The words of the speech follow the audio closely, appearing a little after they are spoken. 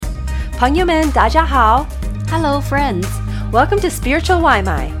朋友们，大家好。Hello, friends. Welcome to Spiritual 外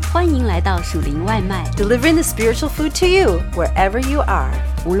卖。欢迎来到属灵外卖 Delivering the spiritual food to you, wherever you are.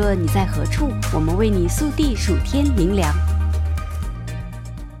 无论你在何处，我们为你速递属天灵粮。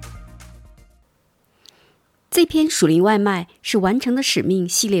这篇属灵外卖是完成的使命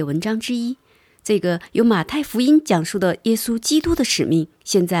系列文章之一。这个由马太福音讲述的耶稣基督的使命，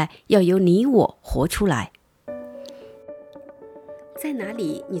现在要由你我活出来。在哪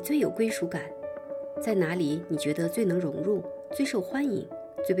里你最有归属感？在哪里你觉得最能融入、最受欢迎、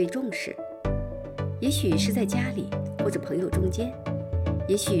最被重视？也许是在家里，或者朋友中间，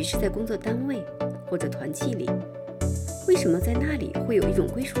也许是在工作单位或者团契里。为什么在那里会有一种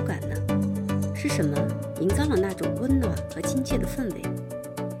归属感呢？是什么营造了那种温暖和亲切的氛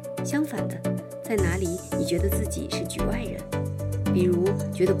围？相反的，在哪里你觉得自己是局外人，比如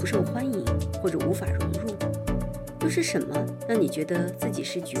觉得不受欢迎或者无法融入？又是什么让你觉得自己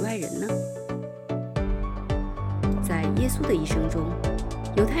是局外人呢？在耶稣的一生中，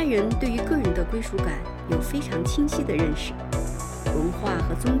犹太人对于个人的归属感有非常清晰的认识，文化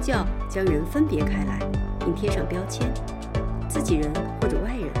和宗教将人分别开来，并贴上标签，自己人或者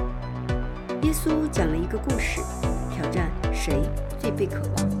外人。耶稣讲了一个故事，挑战谁最被渴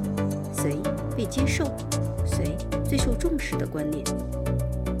望，谁被接受，谁最受重视的观念。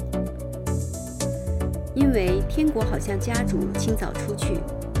因为天国好像家主清早出去，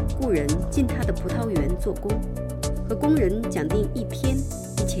雇人进他的葡萄园做工，和工人讲定1天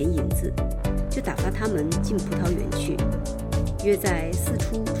1钱银子，就打发他们进葡萄园去，约在4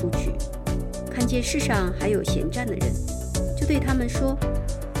出出去，看见世上还有闲站的人，就对他们说：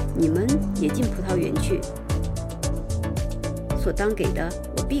你们也进葡萄园去，所当给的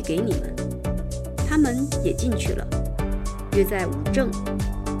我必给你们。他们也进去了，约在5正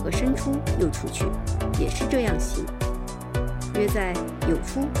和申初又出去，也是这样行。约在酉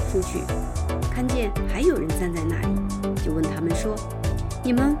初出去，看见还有人站在那里，就问他们说：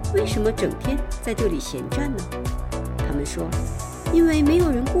你们为什么整天在这里闲站呢？他们说：因为没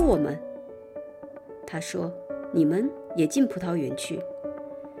有人雇我们。他说：你们也进葡萄园去。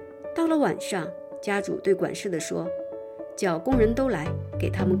到了晚上，家主对管事的说：叫工人都来，给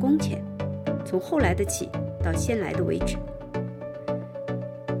他们工钱，从后来的起到先来的为止。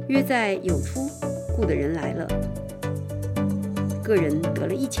约在酉初雇的人来了，个人得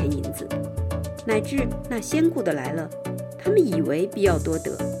了1钱银子，乃至那先雇的来了，他们以为必要多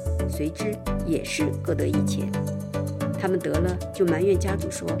得，谁知也是各得1钱。他们得了，就埋怨家主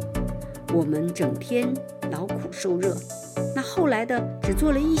说：我们整天劳苦受热，那后来的只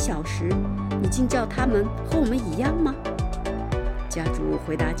做了1小时，你竟叫他们和我们一样吗？家主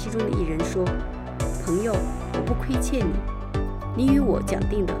回答其中的一人说：朋友，我不亏欠你，你与我讲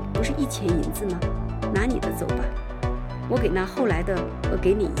定的不是1钱银子吗？拿你的走吧，我给那后来的和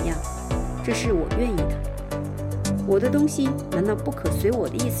给你一样，这是我愿意的。我的东西难道不可随我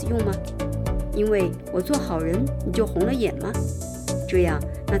的意思用吗？因为我做好人，你就红了眼吗？这样，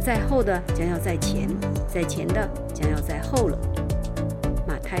那在后的将要在前，在前的将要在后了。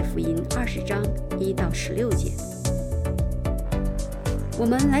马太福音20章1到16节。我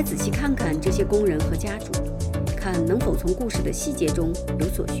们来仔细看看这些工人和家主，看能否从故事的细节中有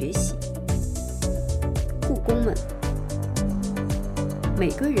所学习。雇工们，每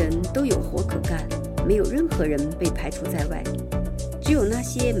个人都有活可干，没有任何人被排除在外，只有那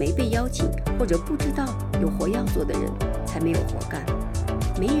些没被邀请或者不知道有活要做的人才没有活干。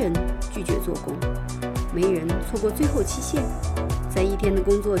没人拒绝做工，没人错过最后期限。在1天的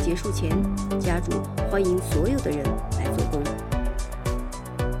工作结束前，家主欢迎所有的人来做工。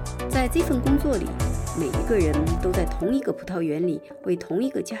在这份工作里，每一个人都在同一个葡萄园里为同一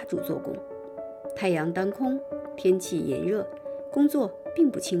个家主做工。太阳当空，天气炎热，工作并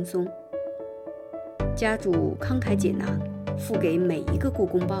不轻松。家主慷慨解囊，付给每一个雇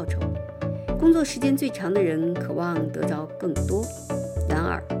工报酬。工作时间最长的人渴望得着更多，然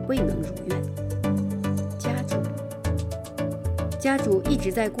而未能如愿。家主一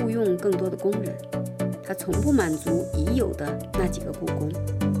直在雇佣更多的工人，他从不满足已有的那几个雇工，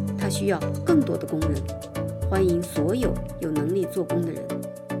他需要更多的工人，欢迎所有有能力做工的人。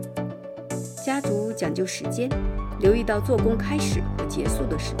家主讲究时间，留意到做工开始和结束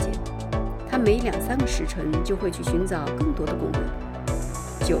的时间，他每2-3个时辰就会去寻找更多的工人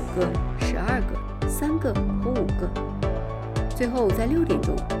，9个、12个、3个或5个。最后在6点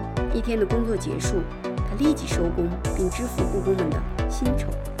钟，1天的工作结束，他立即收工，并支付雇工们的薪酬。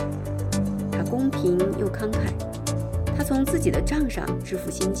他公平又慷慨，他从自己的账上支付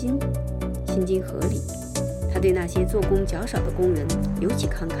薪金，薪金合理。他对那些做工较少的工人尤其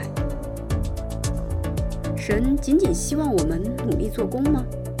慷慨。神仅仅希望我们努力做工吗？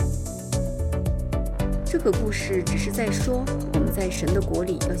这个故事只是在说我们在神的国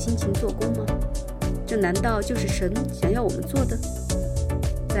里要辛勤做工吗？这难道就是神想要我们做的？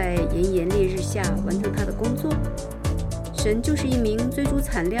在炎炎烈日下完成他的工作？神就是一名追逐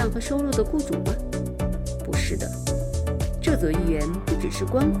产量和收入的雇主吗？不是的，这则寓言不只是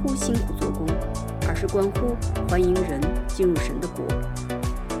关乎辛苦做工，而是关乎欢迎人进入神的国。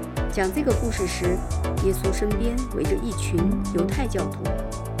讲这个故事时，耶稣身边围着一群犹太教徒，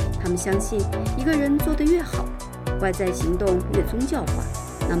他们相信一个人做得越好，外在行动越宗教化，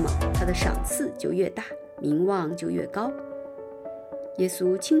那么他的赏赐就越大，名望就越高。耶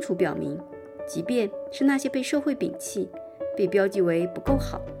稣清楚表明，即便是那些被社会摒弃、被标记为不够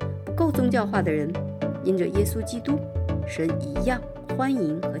好、不够宗教化的人，因着耶稣基督，神一样欢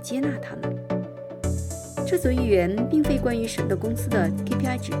迎和接纳他们。这则寓言并非关于神的公司的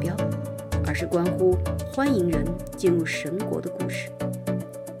KPI 指标，而是关乎欢迎人进入神国的故事。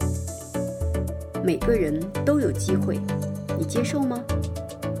每个人都有机会，你接受吗？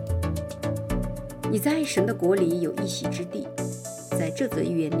你在神的国里有一席之地。在这则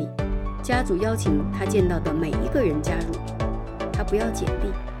寓言里，家主邀请他见到的每一个人加入，他不要简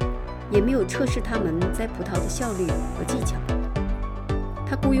历，也没有测试他们摘葡萄的效率和技巧。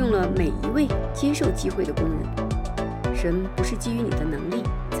他雇佣了每一位接受机会的工人。神不是基于你的能力、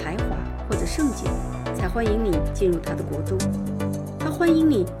才华或者圣洁才欢迎你进入他的国中，他欢迎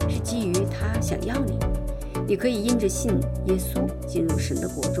你是基于他想要你。你可以因着信耶稣进入神的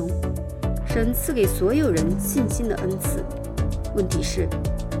国中。神赐给所有人信心的恩赐，问题是，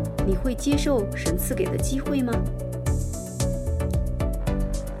你会接受神赐给的机会吗？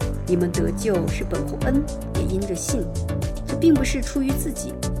你们得救是本乎恩，也因着信。这并不是出于自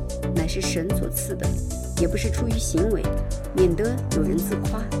己，乃是神所赐的，也不是出于行为，免得有人自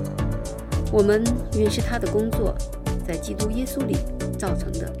夸。我们原是他的工作，在基督耶稣里造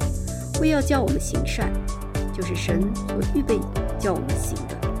成的，为要叫我们行善，就是神所预备叫我们行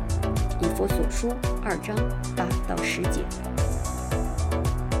的。以弗所书2章8到10节。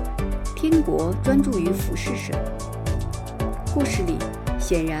天国专注于服侍神。故事里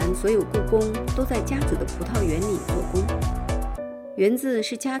显然所有雇工都在家主的葡萄园里做工，园子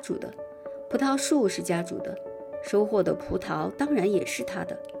是家主的，葡萄树是家主的，收获的葡萄当然也是他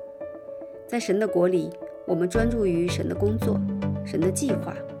的。在神的国里，我们专注于神的工作、神的计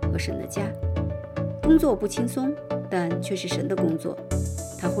划和神的家。工作不轻松，但却是神的工作，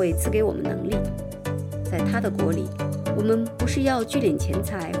他会赐给我们能力。在他的国里，我们不是要聚敛钱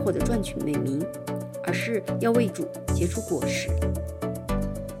财或者赚取美名，而是要为主结出果实。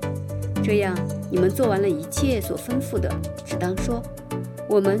这样，你们做完了一切所吩咐的，只当说：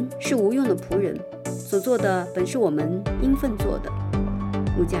我们是无用的仆人，所做的本是我们应分做的。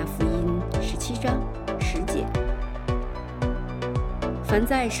路加福音17章10节。凡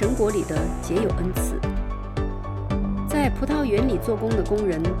在神国里的，皆有恩赐。在葡萄园里做工的工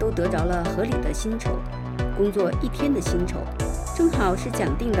人都得着了合理的薪酬，工作1天的薪酬，正好是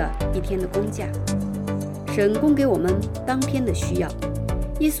讲定的1天的工价。神供给我们当天的需要。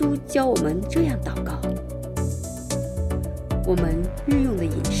耶稣教我们这样祷告：我们日用的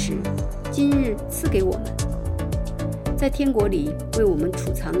饮食，今日赐给我们。在天国里为我们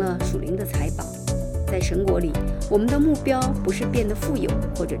储藏了属灵的财宝。在神国里，我们的目标不是变得富有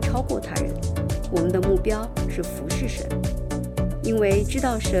或者超过他人，我们的目标是服侍神。因为知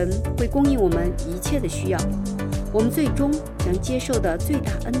道神会供应我们一切的需要，我们最终将接受的最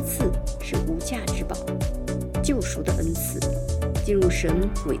大恩赐是无价之宝，救赎的恩赐，进入神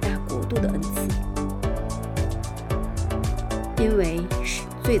伟大国度的恩赐。因为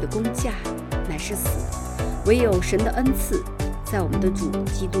罪的工价乃是死，唯有神的恩赐在我们的主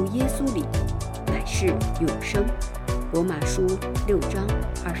基督耶稣里乃是永生。罗马书6章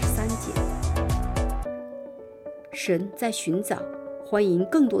23节。神在寻找欢迎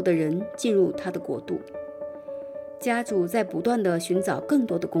更多的人进入他的国度，家主在不断地寻找更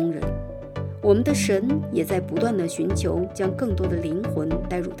多的工人，我们的神也在不断地寻求将更多的灵魂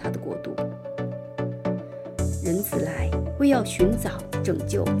带入他的国度。人子来为要寻找拯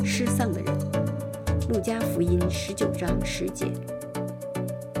救失丧的人。路加福音19章10节。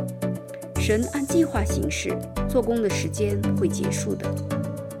神按计划行事，做工的时间会结束的。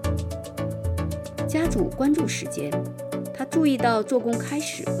家主关注时间，他注意到做工开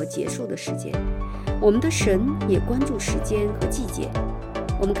始和结束的时间。我们的神也关注时间和季节。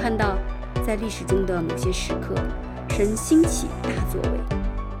我们看到在历史中的某些时刻，神兴起大作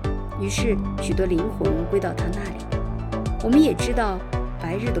为，于是许多灵魂归到他那里。我们也知道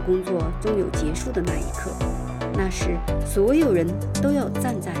白日的工作终有结束的那一刻，那时所有人都要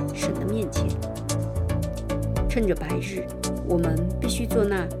站在神的面前。趁着白日，我们必须做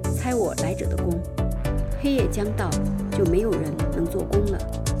那差我来者的工。黑夜将到，就没有人能做工了。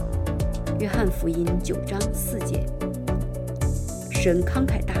约翰福音9章4节。神慷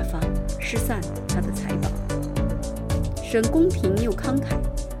慨大方，施散他的财宝。神公平又慷慨，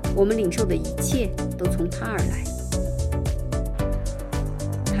我们领受的一切都从他而来。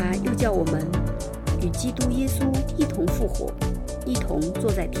他又叫我们与基督耶稣一同复活，一同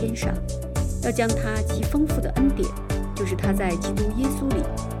坐在天上，要将他极丰富的恩典，就是他在基督耶稣里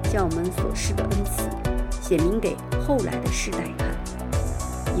向我们所施的恩赐，显明给后来的世代看。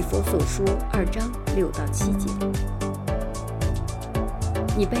以弗所书2章6到7节。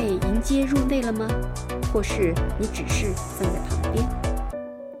你被迎接入内了吗？或是你只是站在旁边？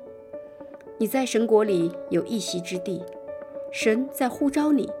你在神国里有一席之地，神在呼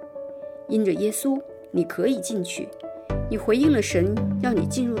召你，因着耶稣，你可以进去。你回应了神要你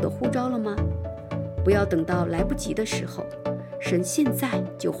进入的呼召了吗？不要等到来不及的时候，神现在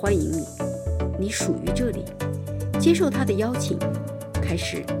就欢迎你，你属于这里，接受他的邀请，开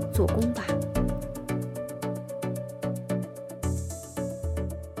始做工吧。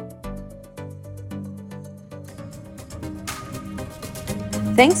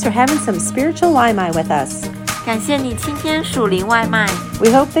Thanks for having some spiritual Waimai with us. 感谢你今天属灵外卖， We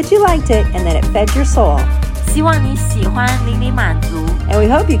hope that you liked it and that it fed your soul. 希望你喜欢，灵里满足， And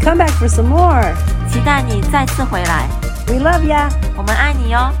we hope you come back for some more. 期待你再次回来。We love ya. 我们爱你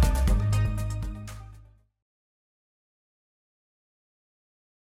哟。